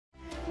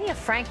Nia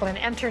Franklin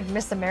entered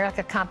Miss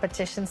America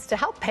competitions to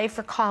help pay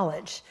for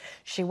college.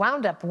 She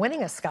wound up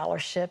winning a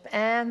scholarship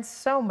and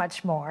so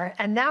much more.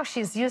 And now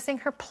she's using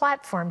her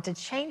platform to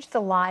change the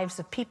lives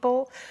of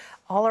people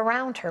all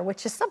around her,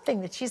 which is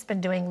something that she's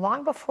been doing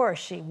long before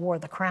she wore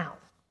the crown.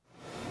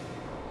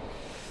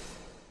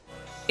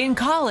 In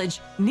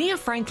college, Nia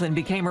Franklin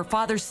became her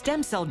father's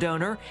stem cell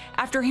donor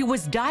after he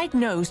was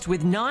diagnosed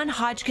with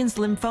non-Hodgkin's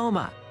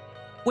lymphoma.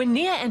 When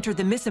Nia entered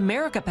the Miss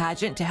America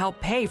pageant to help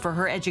pay for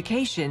her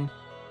education,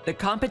 the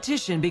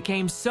competition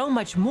became so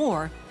much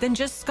more than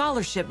just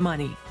scholarship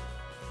money.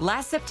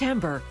 Last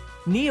September,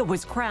 Nia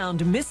was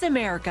crowned Miss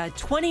America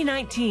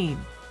 2019.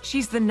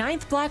 She's the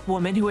 9th Black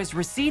woman who has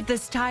received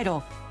this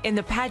title in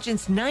the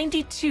pageant's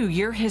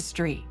 92-year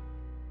history.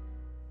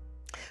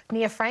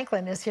 Nia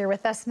Franklin is here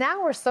with us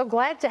now. We're so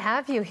glad to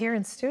have you here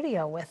in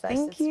studio with us.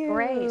 Thank you.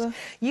 Great.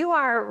 You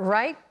are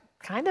right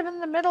kind of in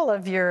the middle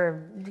of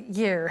your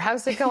year.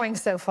 How's it going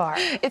so far?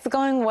 It's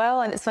going well,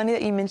 and it's funny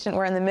that you mentioned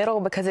we're in the middle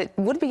because it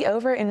would be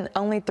over in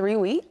only 3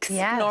 weeks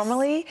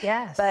normally.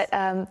 Yes. But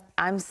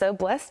I'm so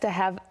blessed to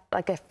have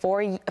like a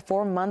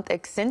four-month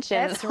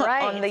extension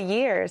on the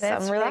year. So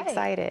I'm really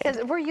excited.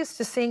 Because we're used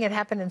to seeing it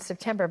happen in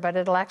September, but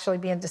it'll actually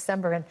be in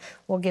December, and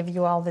we'll give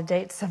you all the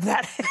dates of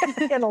that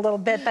in a little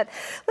bit. But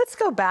let's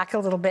go back a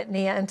little bit,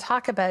 Nia, and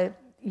talk about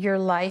your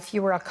life.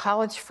 You were a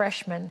college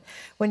freshman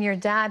when your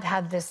dad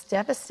had this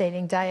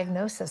devastating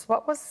diagnosis.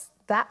 What was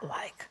that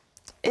like?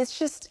 It's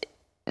just,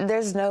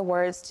 there's no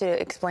words to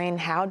explain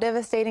how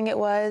devastating it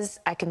was.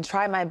 I can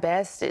try my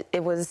best.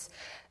 It was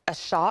a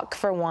shock,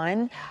 for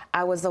one.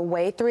 I was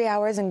away 3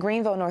 hours in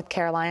Greenville, North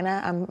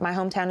Carolina. My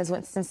hometown is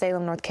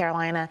Winston-Salem, North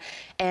Carolina.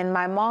 And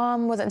my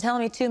mom wasn't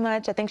telling me too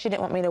much. I think she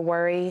didn't want me to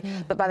worry.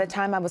 But by the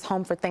time I was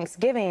home for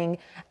Thanksgiving,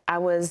 I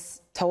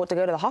was told to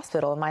go to the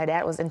hospital. My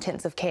dad was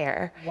intensive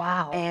care.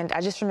 Wow. And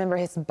I just remember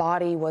his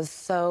body was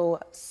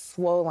so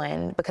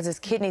swollen because his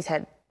kidneys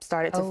had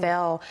started to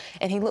fail,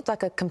 and he looked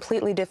like a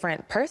completely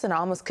different person. I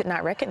almost could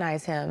not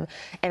recognize him.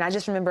 And I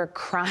just remember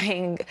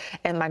crying,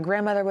 and my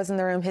grandmother was in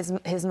the room,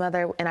 his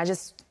mother, and I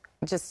just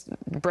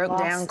broke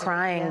down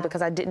crying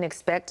because I didn't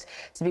expect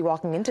to be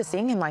walking into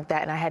seeing him like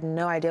that, and I had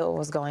no idea what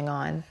was going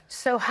on.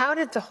 So how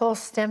did the whole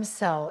stem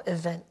cell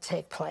event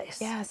take place?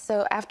 Yeah,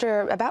 so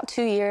after about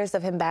 2 years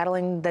of him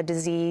battling the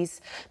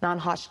disease,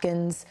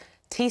 non-Hodgkin's,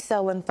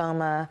 T-cell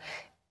lymphoma,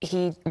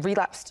 he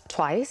relapsed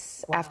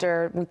twice.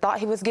 After we thought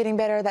he was getting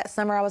better. That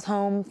summer I was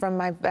home from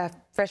my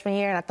freshman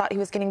year, and I thought he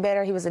was getting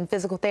better. He was in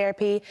physical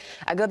therapy.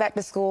 I go back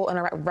to school,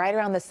 and right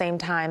around the same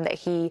time that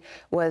he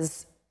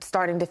was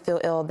starting to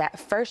feel ill, that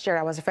first year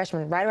I was a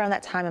freshman, right around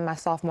that time in my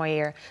sophomore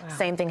year,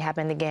 same thing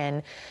happened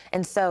again.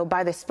 And so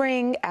by the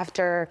spring,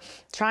 after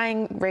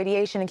trying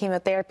radiation and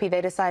chemotherapy, they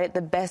decided the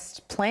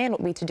best plan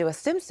would be to do a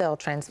stem cell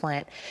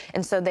transplant.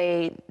 And so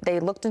they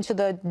looked into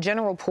the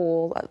general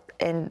pool,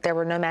 and there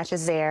were no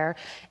matches there.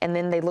 And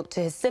then they looked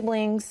to his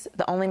siblings.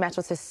 The only match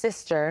was his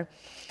sister,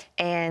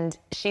 and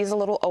she's a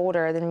little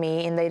older than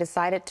me, and they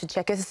decided to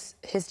check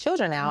his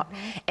children out.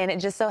 And it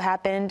just so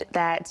happened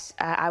that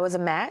I was a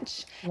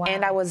match,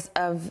 and I was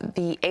of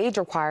the age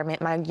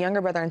requirement. My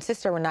younger brother and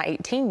sister were not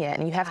 18 yet,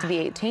 and you have to be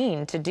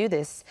 18 to do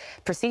this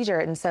procedure.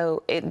 And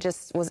so it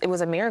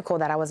was a miracle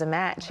that I was a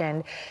match.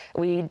 And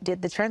we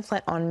did the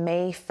transplant on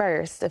May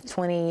 1st of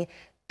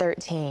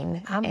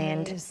 2013.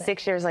 And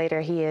 6 years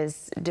later, he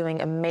is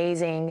doing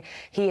amazing.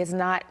 He has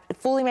not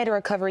fully made a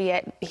recovery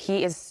yet.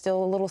 He is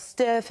still a little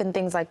stiff and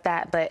things like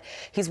that, but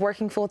he's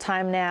working full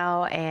time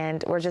now,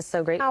 and we're just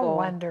so grateful. How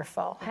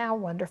wonderful. How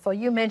wonderful.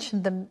 You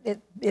mentioned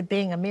it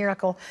being a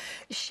miracle.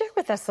 Share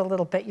with us a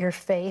little bit your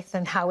faith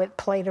and how it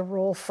played a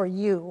role for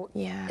you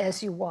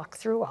as you walk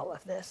through all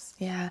of this.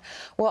 Yeah.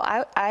 Well,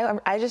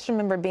 I just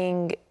remember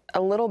being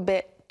a little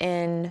bit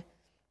in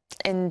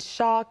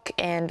shock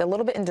and a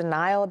little bit in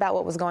denial about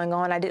what was going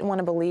on. I didn't want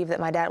to believe that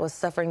my dad was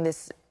suffering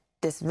this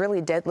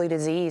really deadly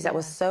disease that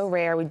was so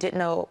rare. We didn't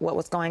know what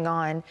was going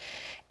on.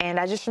 And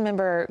I just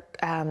remember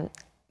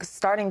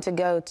starting to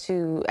go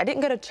to, I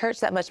didn't go to church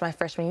that much my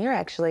freshman year,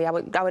 actually. I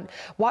would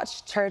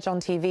watch church on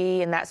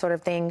TV and that sort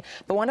of thing.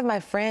 But one of my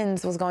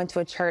friends was going to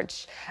a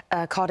church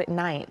called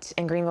Ignite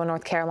in Greenville,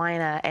 North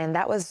Carolina. And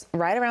that was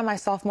right around my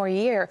sophomore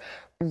year,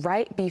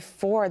 right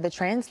before the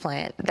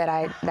transplant, that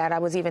I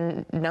was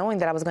even knowing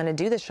that I was going to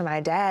do this for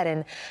my dad.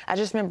 And I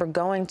just remember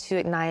going to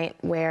Ignite,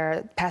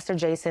 where Pastor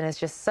Jason is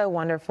just so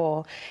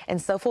wonderful and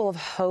so full of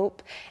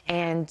hope,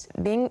 and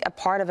being a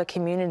part of a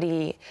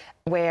community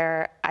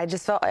where I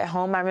just felt at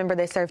home. I remember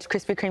they served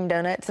Krispy Kreme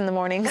donuts in the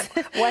mornings.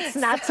 What's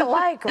not to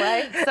like,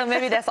 right? So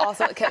maybe that's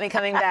also what kept me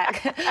coming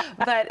back.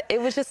 But it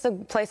was just a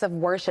place of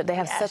worship. They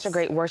have such a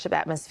great worship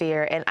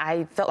atmosphere, and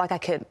I felt like I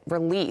could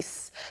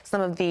release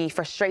some of the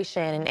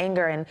frustration and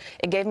anger and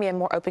it gave me a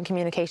more open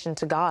communication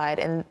to God,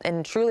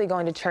 and truly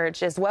going to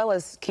church as well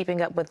as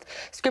keeping up with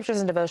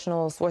scriptures and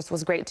devotionals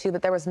was great too,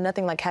 but there was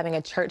nothing like having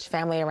a church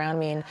family around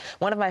me. And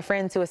one of my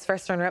friends who was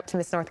first runner-up to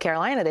Miss North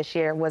Carolina this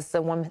year was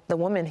the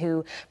woman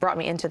who brought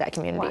me into that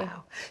community.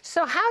 Wow.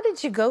 So how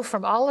did you go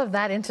from all of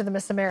that into the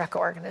Miss America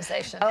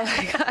organization? Oh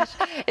my gosh,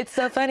 it's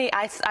so funny.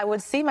 I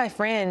would see my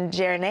friend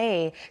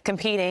Jerene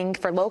competing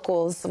for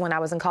locals when I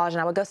was in college,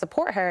 and I would go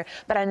support her,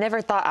 but I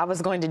never thought I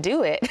was going to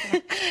do it.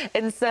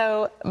 And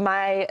so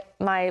my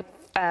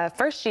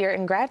first year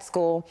in grad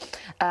school,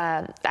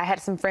 I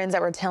had some friends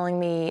that were telling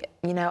me,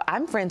 you know,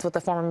 I'm friends with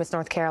the former Miss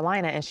North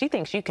Carolina, and she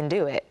thinks you can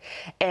do it.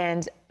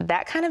 And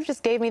that kind of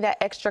just gave me that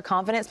extra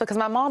confidence, because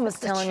my mom was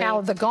telling me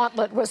the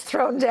gauntlet was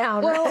thrown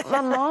down. Well,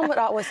 my mom would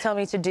always tell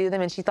me to do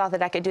them, and she thought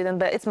that I could do them,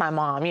 but it's my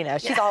mom, you know,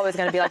 she's always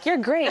going to be like, you're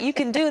great, you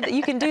can do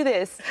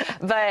this.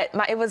 But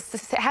it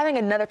was having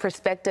another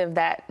perspective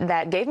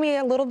that gave me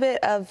a little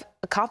bit of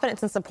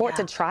confidence and support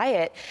to try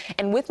it.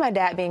 And with my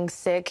dad being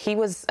sick, he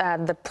was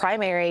the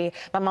primary,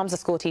 my mom's a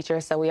school teacher,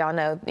 so we all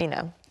know, you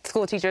know,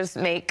 school teachers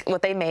make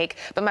what they make,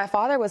 but my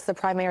father was the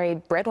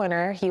primary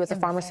breadwinner. He was a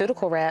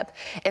pharmaceutical rep,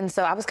 and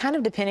so I was kind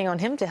of depending on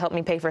him to help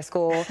me pay for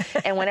school.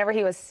 And whenever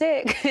he was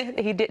sick,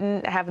 he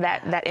didn't have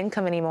that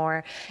income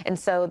anymore. And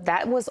so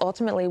that was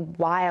ultimately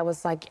why I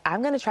was like,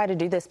 I'm going to try to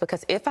do this,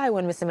 because if I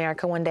win Miss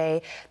America one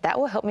day, that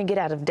will help me get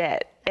out of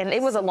debt. And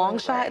it was a long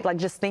shot, like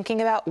just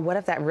thinking about what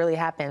if that really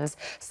happens.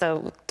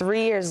 So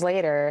 3 years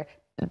later,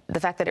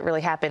 the fact that it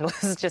really happened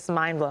was just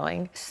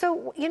mind-blowing.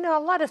 So, you know, a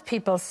lot of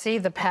people see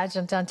the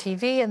pageant on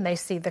TV and they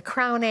see the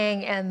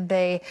crowning and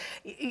they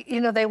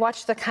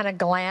watch the kind of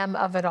glam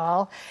of it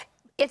all.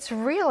 It's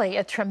really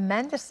a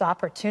tremendous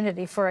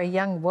opportunity for a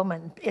young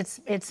woman.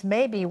 It's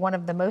maybe one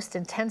of the most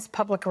intense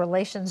public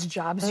relations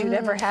jobs you'd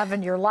ever have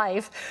in your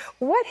life.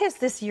 What has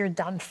this year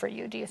done for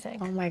you, do you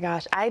think? Oh my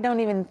gosh, I don't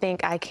even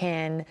think I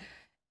can.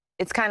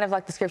 It's kind of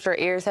like the scripture,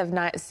 ears have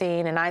not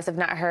seen and eyes have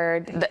not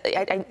heard.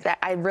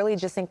 I really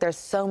just think there's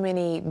so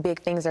many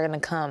big things that are going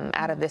to come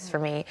out of this for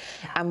me.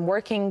 I'm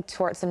working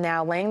towards them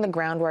now, laying the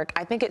groundwork.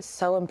 I think it's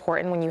so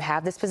important when you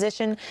have this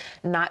position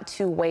not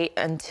to wait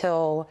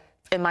until,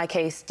 in my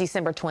case,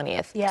 December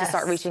 20th to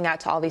start reaching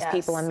out to all these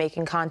people and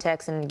making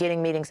contacts and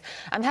getting meetings.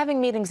 I'm having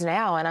meetings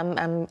now,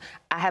 and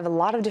I have a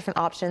lot of different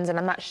options, and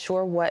I'm not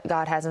sure what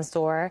God has in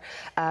store,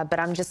 but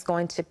I'm just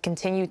going to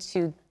continue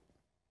to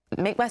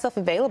make myself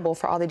available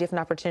for all the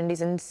different opportunities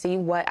and see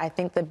what I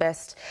think the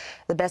best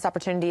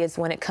opportunity is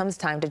when it comes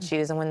time to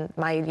choose and when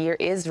my year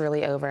is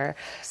really over.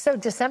 So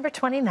December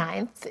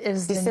 29th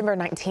is December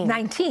 19th.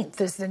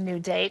 19th is the new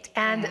date,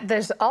 and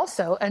there's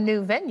also a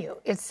new venue.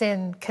 It's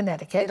in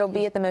Connecticut. It'll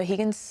be at the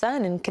Mohegan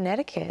Sun in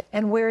Connecticut.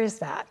 And where is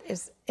that?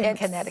 Is in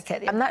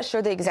Connecticut? I'm not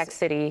sure the exact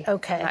city.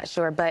 Okay. I'm not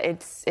sure, but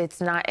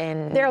it's not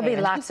in. There'll be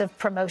lots of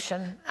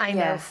promotion, I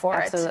know, for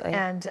absolutely. it.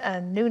 And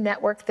a new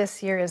network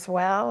this year as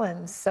well.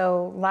 And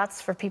so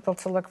lots for people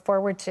to look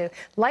forward to.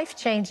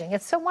 Life-changing.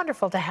 It's so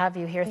wonderful to have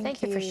you here.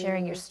 Thank you for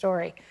sharing your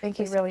story. Thank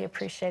you. We really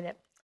appreciate it.